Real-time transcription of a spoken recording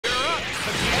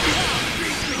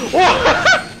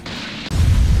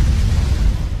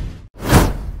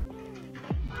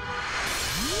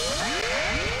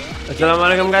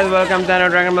Assalamualaikum guys, welcome to another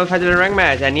Dragon Ball FighterZ rank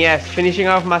match. And yes, finishing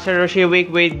off Master Roshi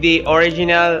week with the OG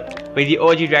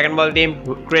Dragon Ball team.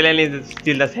 Krillin is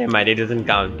still the same, right? It doesn't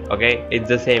count, okay? It's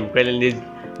the same. Krillin is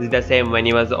the same when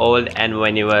he was old and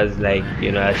when he was like,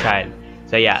 you know, a child.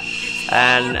 So yeah,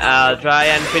 and I'll try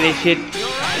and finish it.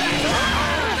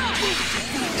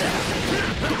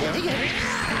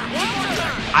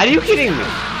 Are you kidding me?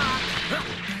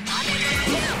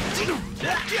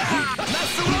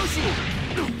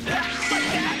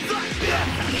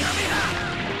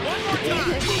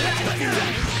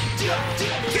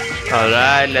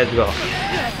 Alright, let's go.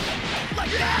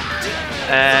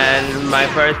 And my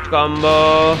first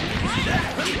combo.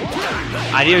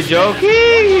 Are you joking?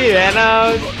 He ran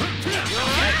out.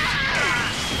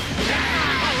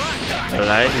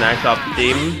 Alright, nice up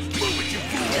team.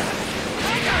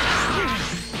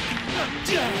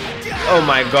 Oh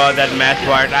my god, that match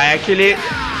worked. I actually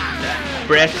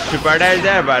pressed FighterZ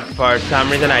there, but for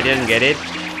some reason I didn't get it.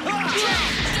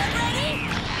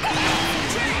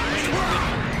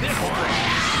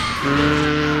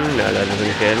 No, that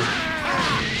doesn't kill.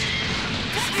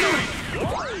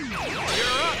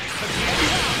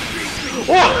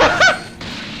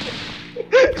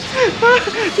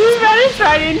 He's very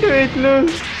straight into it, look.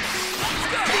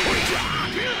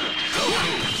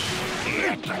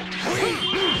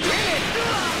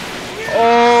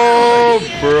 Oh,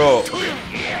 bro.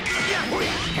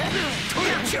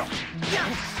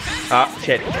 Ah,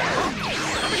 shit.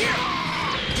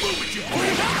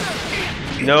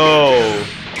 No.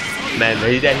 Man,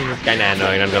 he's kind of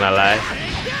annoying, I'm gonna lie.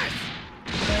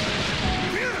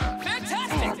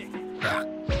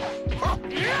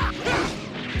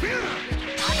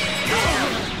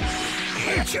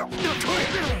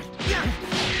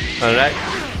 Alright.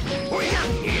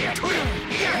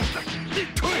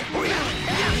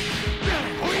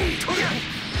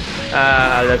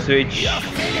 The switch.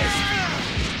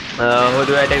 Who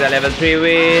do I take the level 3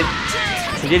 with?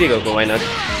 Diddy Goku, why not?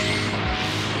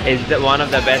 It's one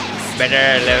of the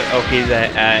better Okis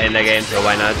in the game, so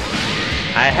why not?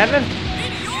 I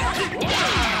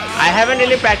haven't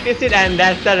really practiced it, and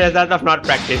that's the result of not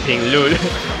practicing, lol.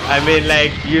 I mean,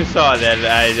 like, you saw that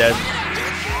I just...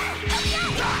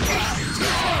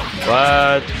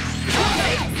 What?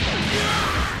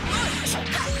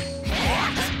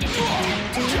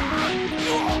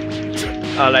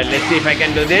 Alright, let's see if I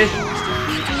can do this.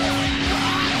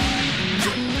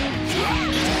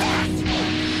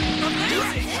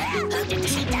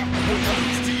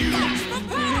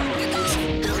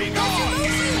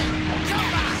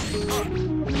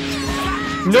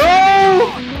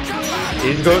 No!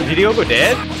 Did he go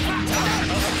dead?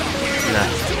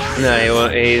 No,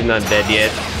 he's not dead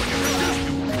yet.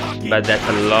 But that's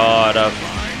a lot of,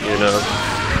 you know.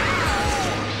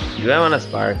 Do I want to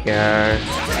spark here?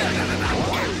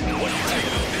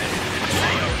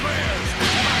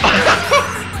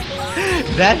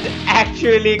 That's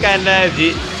actually kind of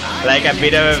like a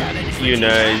bit of, you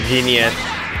know, genius.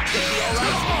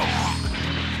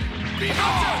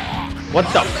 What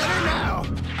the?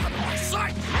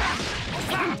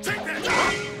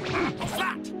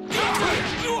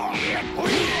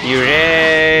 You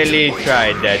really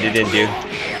tried that, didn't you?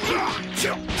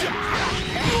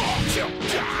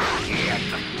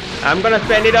 I'm gonna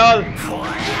spend it all.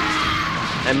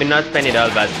 I mean, not spend it all,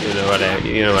 but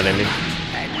you know what I mean.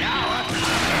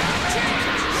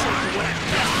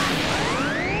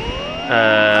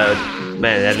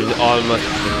 Man, that is almost.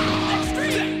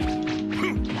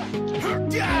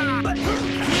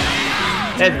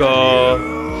 Let's go.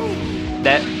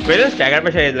 That Krillin's stagger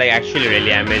pressure is like actually really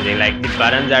amazing. Like the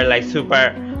buttons are like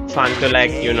super fun to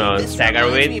like, you know, stagger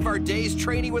with.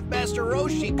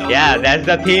 Yeah, that's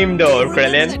the theme though,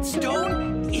 Krillin.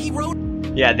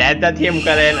 Yeah, that's the theme,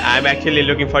 Krillin. I'm actually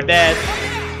looking for that.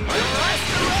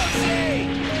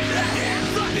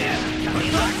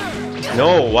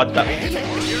 No, what the?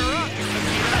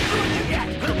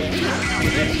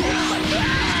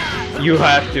 You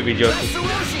have to be joking.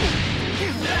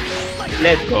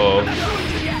 Let's go.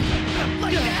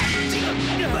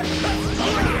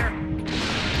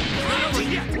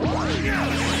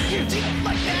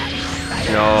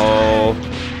 No.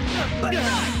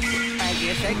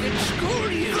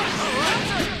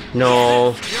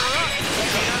 No.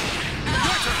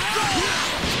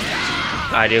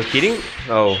 Are you kidding?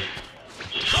 Oh.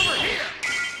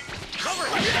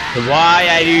 Why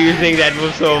are you using that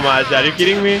move so much? Are you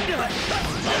kidding me?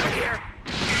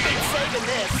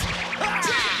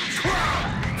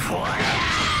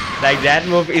 Like that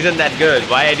move isn't that good.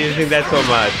 Why are you using that so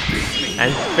much?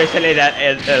 And especially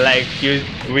that like used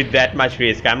with that much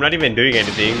risk. I'm not even doing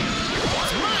anything.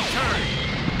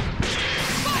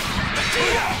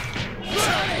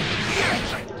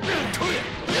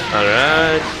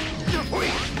 Alright.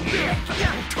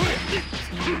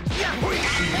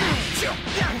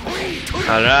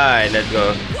 Alright, let's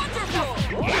go.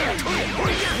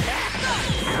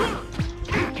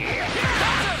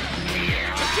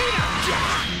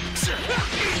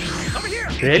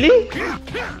 Really?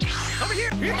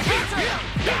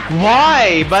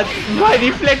 Why? But my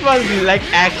reflect was like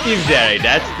active there.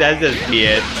 That's just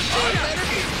weird.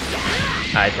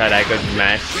 I thought I could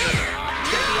smash.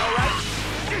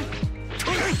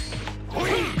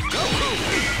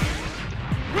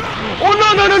 Oh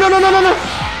no no no no no no no no!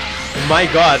 Oh my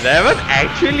god, there was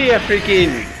actually a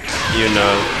freaking, you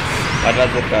know, what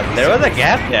was the cause? There was a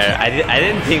gap there. I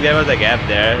didn't think there was a gap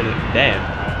there.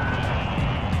 Damn.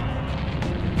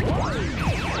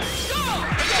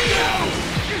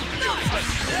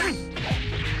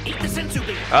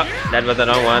 Oh, that was the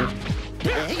wrong one.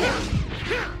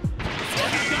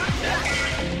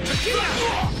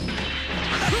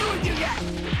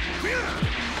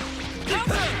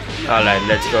 Alright,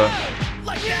 let's go.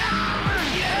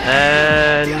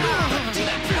 And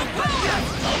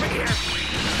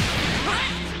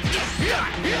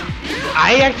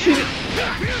I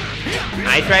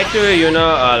tried to, you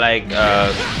know,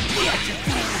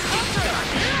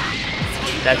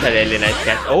 that's a really nice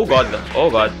catch. Oh god, oh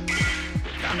god.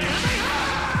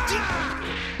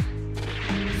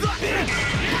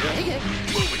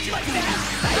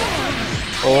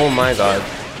 Oh my god.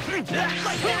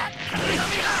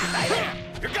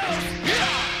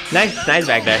 Nice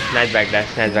backdash, nice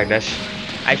backdash, nice backdash.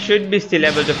 I should be still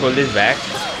able to pull this back.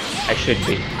 I should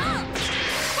be.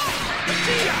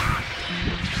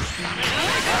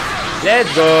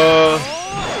 Let's go.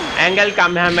 Angle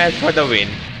Kamehameha for the win.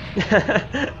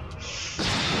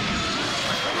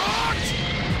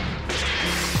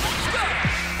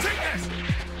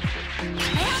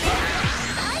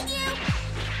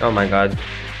 Oh my god.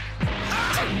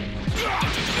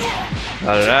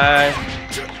 Alright.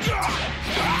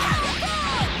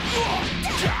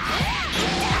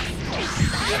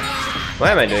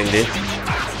 Why am I doing this?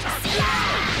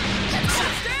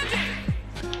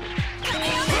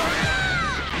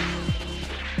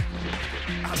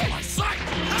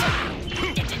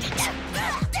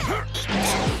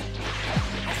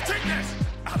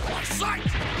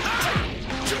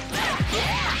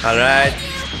 Alright.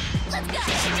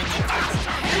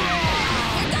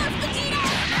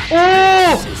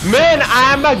 Oh man,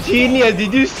 I am a genius.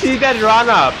 Did you see that run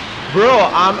up? Bro,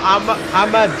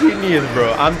 I'm a genius,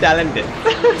 bro. I'm talented.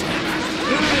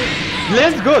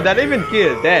 Let's go. That even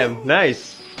killed. Damn,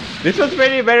 nice. This was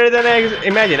very better than I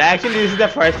imagined. Actually, this is the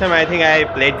first time I think I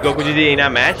played Goku GD in a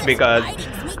match because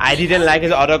I didn't like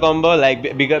his auto combo.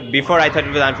 Like because before I thought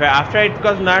it was unfair. After it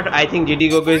was not. I think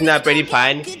GD Goku is now pretty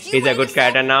fine. He's a good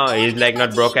character now. He's like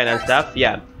not broken and stuff.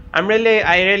 Yeah. I really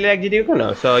like GD Goku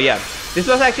now. So yeah, this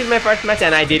was actually my first match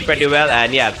and I did pretty well.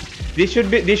 And yeah, this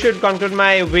should conclude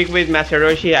my week with Master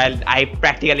Roshi. I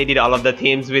practically did all of the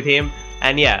themes with him.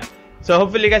 And yeah, so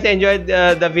hopefully you guys enjoyed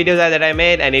the videos that I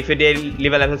made. And if you did,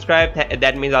 leave a like, subscribe.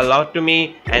 That means a lot to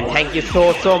me. And thank you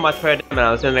so much for your time. And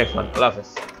I'll see you in the next one. Allah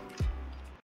Hafiz.